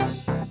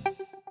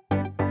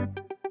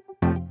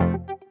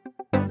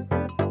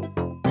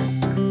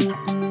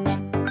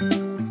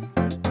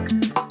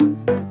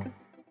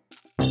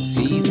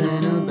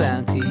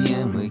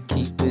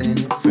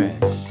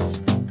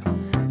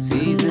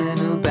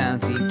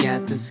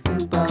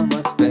scoop on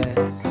what's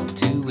best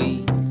to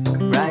eat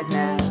right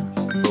now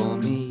for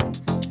me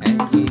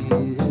and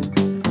you.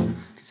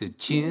 So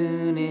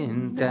tune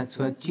in, that's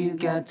what you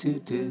got to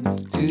do.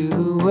 To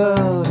the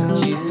world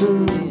of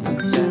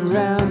food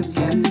surrounds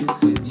you.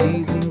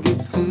 Choosing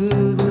good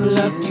food will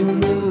up your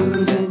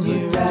mood and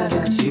your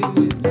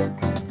attitude.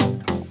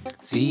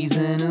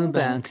 Seasonal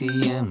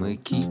Bounty and we're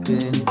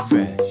keeping it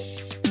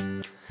fresh.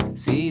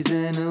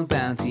 Seasonal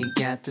Bounty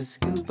got the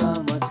scoop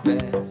on what's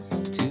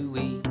best to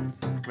eat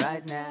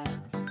right now.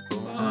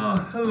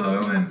 Hello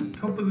and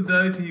top of the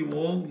day to you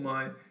all,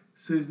 my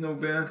Seasonal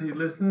Bounty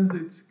listeners.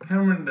 It's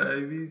Cameron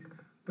Davies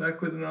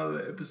back with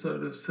another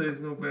episode of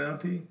Seasonal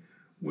Bounty,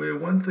 where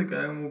once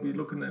again we'll be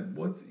looking at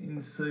what's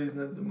in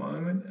season at the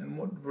moment and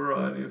what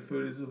variety of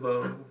food is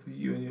available for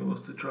you and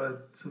yours to try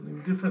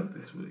something different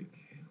this week.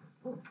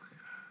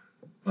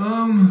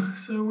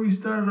 So we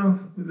started off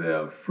with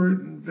our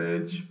fruit and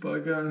veg by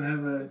going and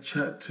having a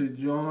chat to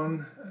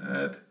John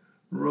at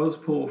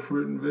Rosport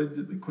Fruit and Veg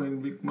at the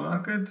Queen Vic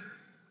Market.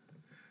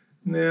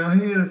 Now,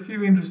 he had a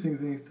few interesting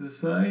things to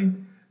say.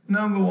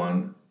 Number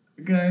one,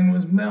 again,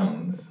 was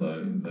melons.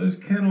 So those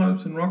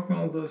cantaloupes and rock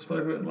melons I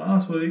spoke about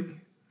last week,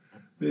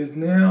 they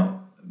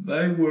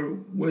were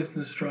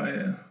Western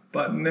Australia,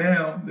 but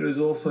now there is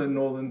also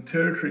Northern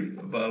Territory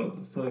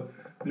available. So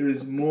there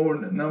is more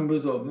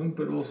numbers of them,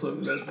 but also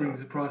that brings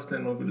the price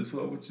down a little bit as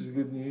well, which is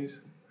good news.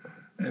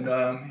 And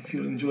if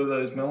you enjoy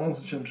those melons,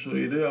 which I'm sure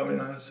you do, I mean,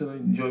 I certainly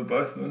enjoy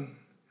both of them,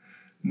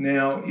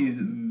 now is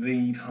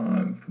the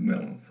time for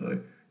melons. So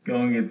go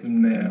and get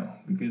them now,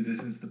 because this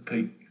is the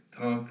peak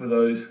time for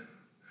those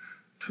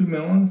two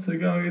melons. So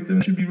go and get them.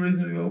 It should be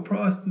reasonably well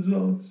priced as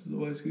well, which is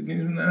always good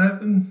news when that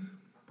happens.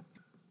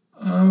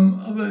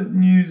 Other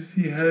news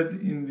he had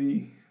in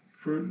the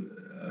fruit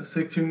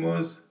section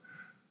was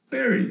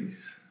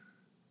berries.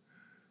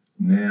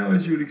 Now,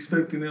 as you would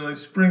expect in early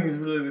spring, is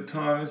really the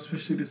time,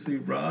 especially to see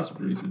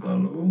raspberries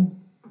available.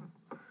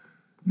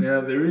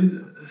 Now, there is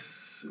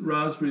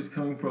raspberries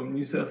coming from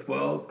New South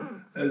Wales,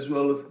 as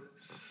well as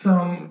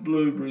some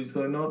blueberries,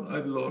 though not a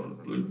lot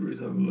of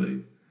blueberries, I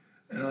believe.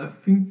 And I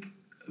think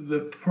the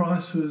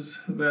price was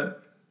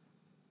about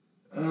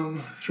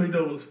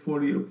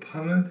 $3.40 a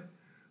punnet.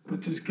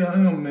 But just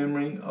going on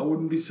memory, I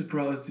wouldn't be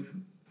surprised if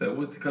that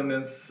was to come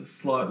down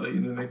slightly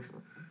in the next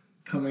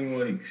coming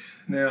weeks.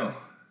 Now,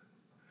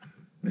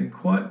 been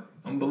quite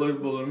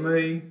unbelievable to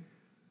me.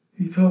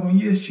 He told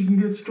me, yes, you can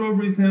get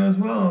strawberries now as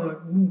well. I'm like,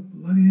 oh,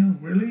 bloody hell,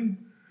 really?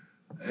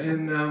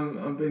 And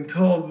I've been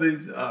told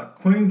these are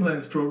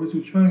Queensland strawberries,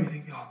 which made me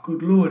think, oh,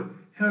 good Lord,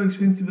 how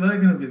expensive are they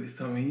going to be this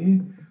time of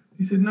year?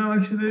 He said, no,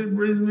 actually, they're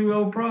reasonably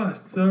well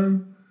priced. So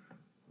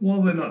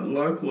while they're not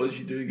local, as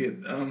you do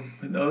get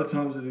at other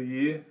times of the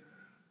year,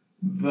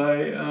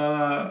 they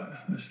are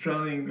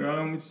Australian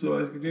grown, which is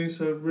always good news.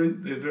 So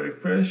they're very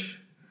fresh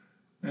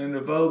and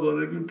available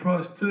at a good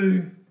price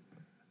too.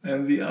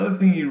 And the other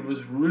thing he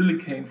was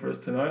really keen for us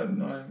to note,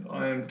 and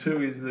I am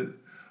too, is that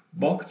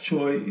bok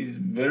choy is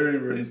very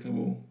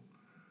reasonable,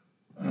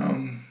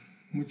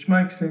 which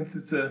makes sense.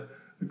 It's a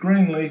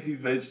green leafy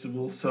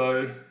vegetable,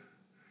 so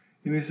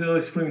in this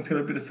early spring it's got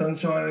a bit of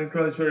sunshine and it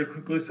grows very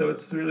quickly, so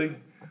it's really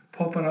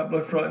popping up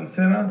left, right and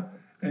centre,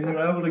 and you're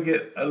able to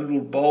get a little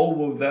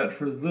bulb of that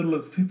for as little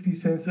as 50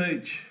 cents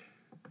each.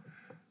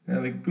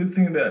 Now the good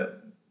thing about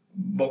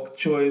bok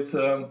choy is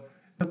a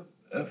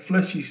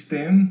fleshy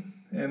stem,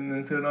 and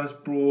it's got a nice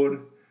broad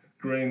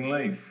green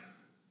leaf.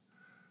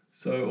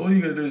 So all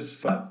you got to do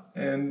is cut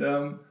and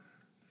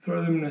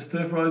throw them in a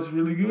stir fry is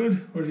really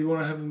good. Or if you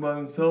want to have them by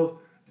themselves,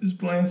 just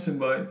blanch them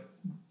by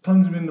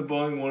plunge them in the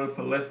boiling water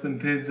for less than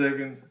 10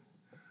 seconds,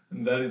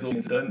 and that is all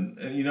you've done.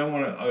 And you don't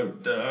want to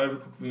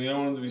overcook them. You don't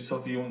want them to be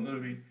soft. You want them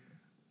to be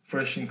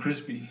fresh and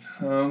crispy.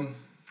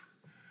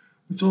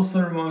 Which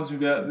also reminds me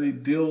about the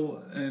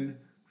dill and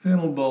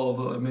fennel bulb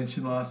that I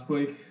mentioned last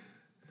week,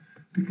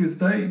 because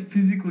they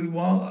physically,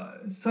 while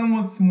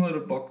somewhat similar to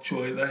bok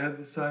choy, they have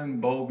the same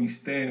bulby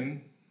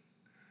stem.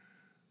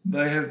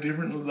 They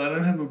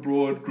don't have a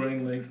broad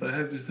green leaf. They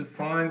have just a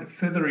fine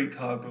feathery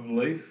type of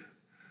leaf,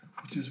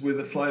 which is where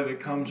the flavour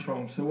comes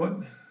from. So what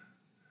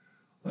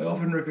I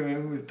often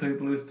recommend with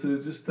people is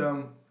to just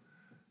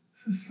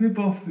snip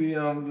off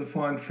the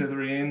fine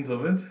feathery ends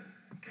of it.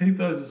 Keep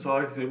those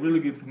aside because they're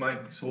really good for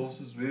making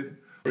sauces with.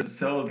 Whereas the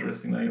salad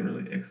dressing, they're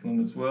really excellent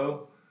as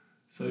well.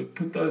 So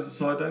put those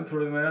aside, don't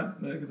throw them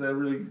out. They're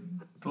really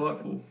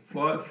delightful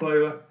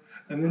flavour.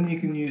 And then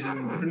you can use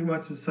them pretty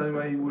much the same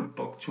way you would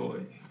bok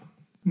choy.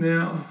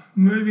 Now,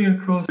 moving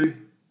across to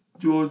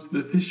George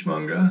the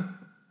Fishmonger,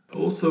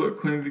 also at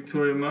Queen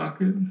Victoria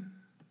Market,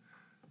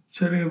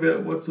 chatting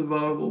about what's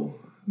available.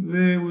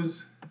 We've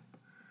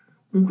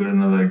got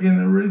another, again,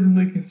 a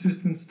reasonably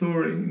consistent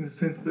story in the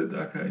sense that,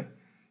 okay,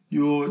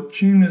 your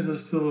tunas are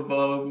still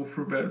available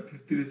for about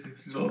 $50 to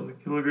 $60 a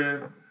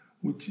kilogram,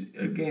 which,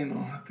 again,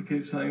 I'll have to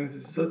keep saying this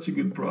is such a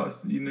good price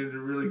that you need to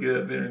really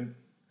get out there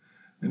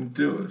and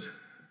do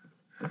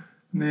it.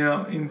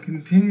 Now, in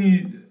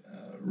continued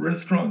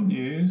restaurant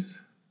news,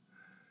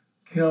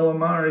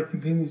 calamari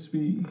continues to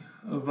be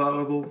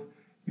available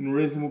in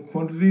reasonable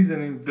quantities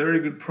and in very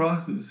good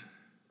prices.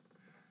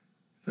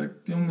 In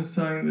fact, John was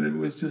saying that it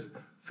was just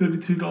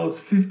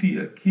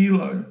 $32.50 a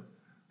kilo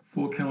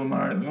for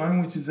calamari at the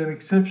moment, which is an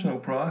exceptional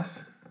price.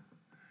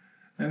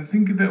 And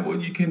think about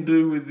what you can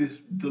do with this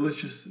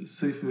delicious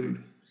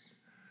seafood.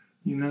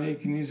 You know, you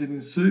can use it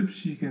in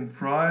soups, you can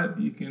fry it,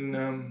 you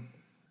can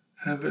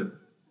have it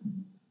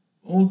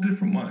all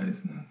different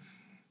ways.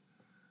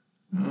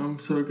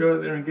 So go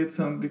out there and get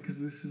some, because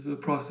this is a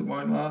price that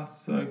won't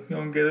last. So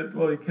go and get it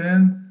while you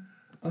can.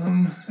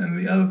 And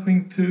the other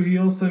thing too, he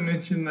also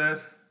mentioned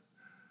that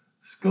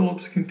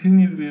scallops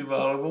continue to be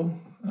available.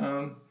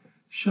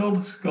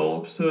 Shelled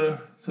scallops, so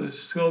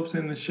scallops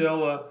in the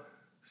shell, are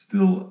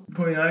still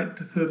between $8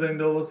 to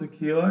 $13 a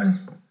kilo.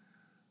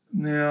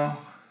 Now,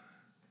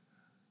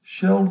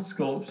 shelled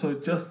scallops, so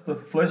just the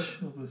flesh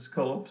of the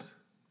scallops,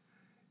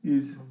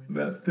 is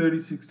about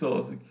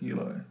 $36 a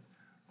kilo.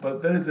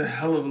 But that is a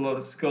hell of a lot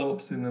of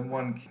scallops in the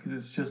one, because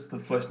it's just the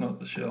flesh, not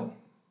the shell.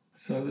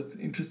 So that's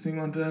an interesting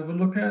one to have a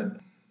look at.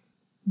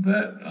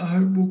 That, I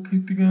hope, will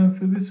keep you going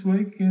for this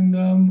week, and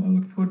I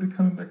look forward to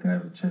coming back and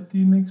have a chat to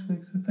you next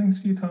week. So thanks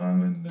for your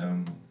time,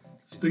 and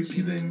speak to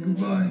you then.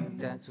 Goodbye.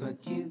 That's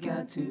what you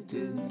got to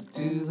do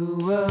to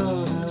the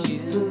world.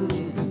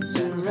 Food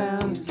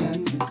surrounds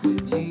you.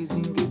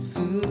 Choosing good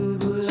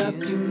food will up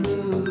your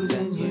mood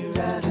and your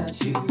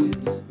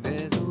attitude.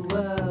 There's a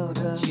world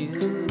of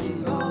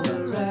food all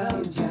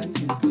around you.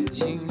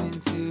 Tune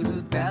into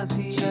the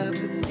bounty of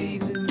the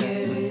season,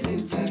 get it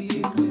into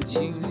you.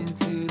 Tune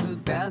into the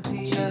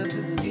bounty of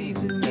the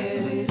season,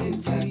 get it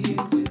into you.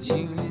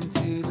 Tune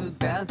into the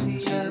bounty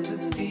of the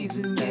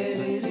season, get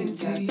it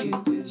into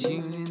you.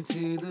 Tune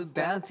into the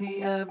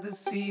bounty of the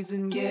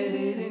season, get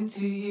it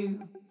into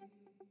you.